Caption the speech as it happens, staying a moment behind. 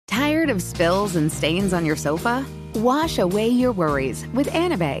of spills and stains on your sofa? Wash away your worries with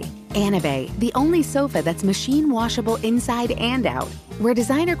Anabay. Anabay, the only sofa that's machine washable inside and out, where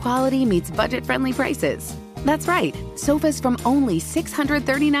designer quality meets budget-friendly prices. That's right, sofas from only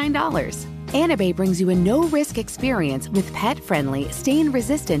 $639. Anabay brings you a no-risk experience with pet-friendly,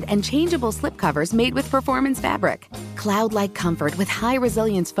 stain-resistant, and changeable slipcovers made with performance fabric, cloud-like comfort with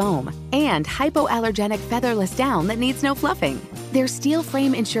high-resilience foam, and hypoallergenic featherless down that needs no fluffing. Their steel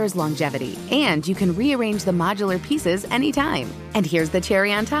frame ensures longevity, and you can rearrange the modular pieces anytime. And here's the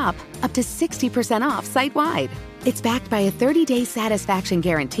cherry on top, up to 60% off site-wide. It's backed by a 30-day satisfaction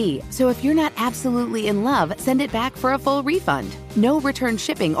guarantee, so if you're not absolutely in love, send it back for a full refund. No return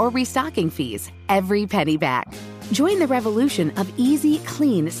shipping or restocking fees. Every penny back. Join the revolution of easy,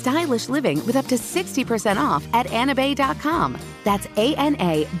 clean, stylish living with up to 60% off at anabay.com. That's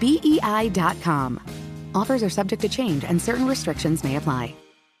ANABEI.com. Offers are subject to change and certain restrictions may apply.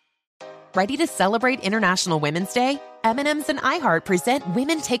 Ready to celebrate International Women's Day? M&M's and iHeart present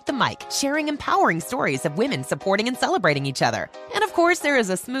Women Take the Mic, sharing empowering stories of women supporting and celebrating each other. And of course, there is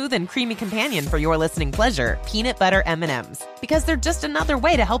a smooth and creamy companion for your listening pleasure, peanut butter M&M's. Because they're just another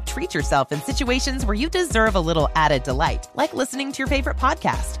way to help treat yourself in situations where you deserve a little added delight, like listening to your favorite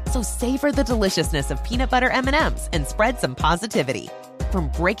podcast. So savor the deliciousness of peanut butter M&M's and spread some positivity. From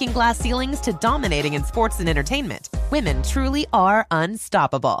breaking glass ceilings to dominating in sports and entertainment, women truly are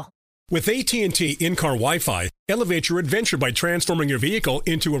unstoppable. With AT&T in-car Wi-Fi, elevate your adventure by transforming your vehicle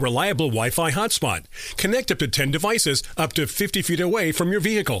into a reliable Wi-Fi hotspot. Connect up to 10 devices up to 50 feet away from your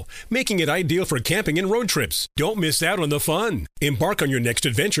vehicle, making it ideal for camping and road trips. Don't miss out on the fun. Embark on your next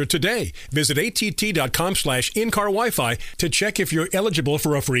adventure today. Visit att.com/in-car Wi-Fi to check if you're eligible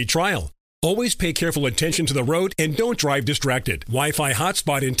for a free trial. Always pay careful attention to the road and don't drive distracted. Wi-Fi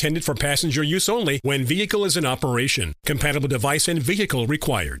hotspot intended for passenger use only when vehicle is in operation. Compatible device and vehicle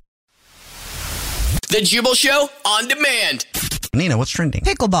required. The Jubal Show on demand. Nina, what's trending?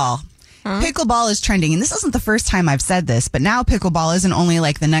 Pickleball. Pickleball is trending, and this isn't the first time I've said this, but now pickleball isn't only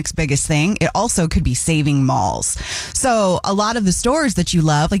like the next biggest thing, it also could be saving malls. So a lot of the stores that you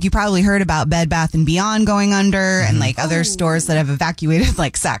love, like you probably heard about Bed Bath & Beyond going under and like other stores that have evacuated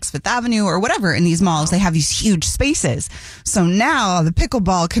like Saks Fifth Avenue or whatever in these malls, they have these huge spaces. So now the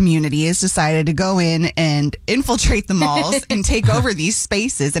pickleball community has decided to go in and infiltrate the malls and take over these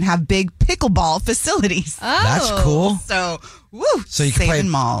spaces and have big pickleball facilities. That's cool. So... woo! So you can play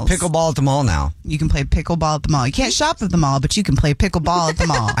malls. pickleball at the mall now. You can play pickleball at the mall. You can't shop at the mall, but you can play pickleball at the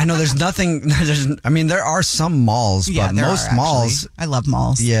mall. I know there's nothing. There are some malls, but most malls. I love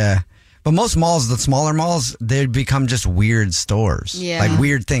malls. Yeah. But most malls, the smaller malls, they become just weird stores. Yeah. Like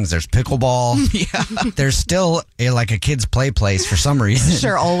weird things. There's pickleball. Yeah. There's still like a kid's play place for some reason.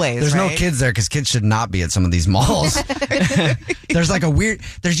 Sure, always. There's right? no kids there because kids should not be at some of these malls.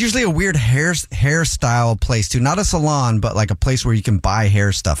 There's usually a weird hairstyle place too. Not a salon, but like a place where you can buy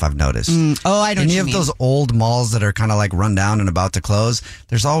hair stuff, I've noticed. I know what you Any of mean. those old malls that are kind of like run down and about to close,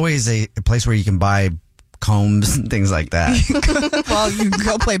 there's always a place where you can buy combs and things like that. Well, you can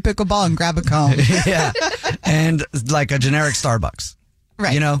go play pickleball and grab a comb. Yeah. And like a generic Starbucks.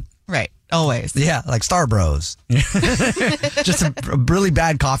 Right. You know? Right. Always. Yeah, like Star Bros. Just a really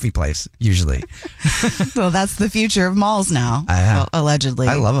bad coffee place, usually. So that's the future of malls now. Well, allegedly.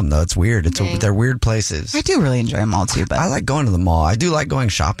 I love them, though. It's weird. They're weird places. I do really enjoy a mall, too. But I like going to the mall. I do like going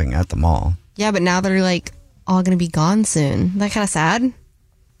shopping at the mall. Yeah, but now they're like all going to be gone soon. Isn't that kind of sad?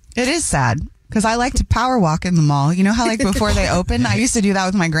 it is sad. Because I like to power walk in the mall. You know how, like, before they open, I used to do that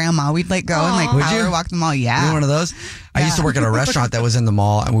with my grandma. We'd, like, go and, like, power walk the mall. Yeah. You were one of those? I used to work at a restaurant that was in the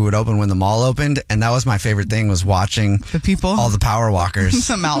mall, and we would open when the mall opened, and that was my favorite thing, was watching the people, all the power walkers.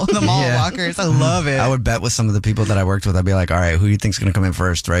 the mall walkers. I love it. I would bet with some of the people that I worked with, I'd be like, all right, who do you think's going to come in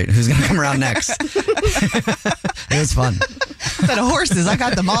first, right? Who's going to come around next? It was fun. Instead of horses, I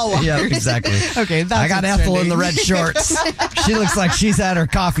got the mall walkers. Yeah, exactly. Okay, that's I got Ethel in the red shorts. She looks like she's had her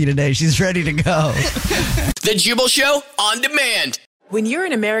coffee today. She's ready to go. The Jubal Show on demand. When you're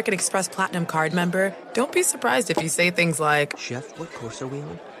an American Express Platinum card member, don't be surprised if you say things like, Chef, what course are we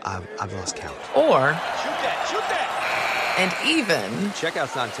on? I've lost count. Or, Shoot that. and even,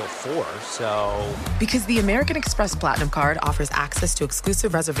 Checkout's not until 4, so... Because the American Express Platinum Card offers access to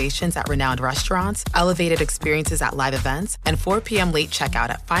exclusive reservations at renowned restaurants, elevated experiences at live events, and 4 p.m. late checkout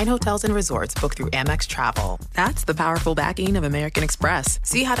at fine hotels and resorts booked through Amex Travel. That's the powerful backing of American Express.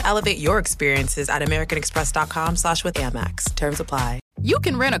 See how to elevate your experiences at americanexpress.com/withAmex. Terms apply. You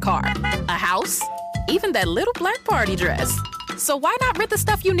can rent a car, a house, even that little black party dress. So why not rent the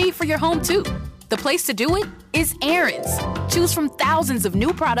stuff you need for your home, too? The place to do it is Aaron's. Choose from thousands of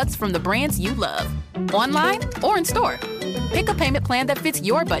new products from the brands you love, online or in store. Pick a payment plan that fits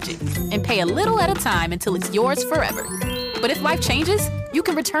your budget and pay a little at a time until it's yours forever. But if life changes, you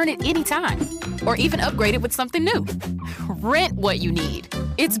can return it anytime or even upgrade it with something new. Rent what you need.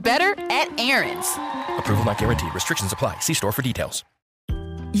 It's better at Aaron's. Approval not guaranteed. Restrictions apply. See store for details.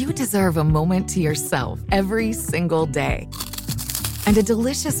 You deserve a moment to yourself every single day. And a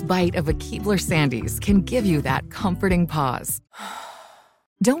delicious bite of a Keebler Sandies can give you that comforting pause.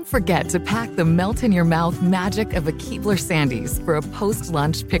 Don't forget to pack the melt-in-your-mouth magic of a Keebler Sandies for a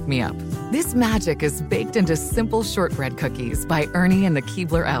post-lunch pick-me-up. This magic is baked into simple shortbread cookies by Ernie and the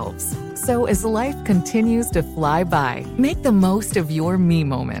Keebler Elves. So as life continues to fly by, make the most of your me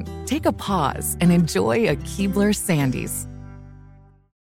moment. Take a pause and enjoy a Keebler Sandies.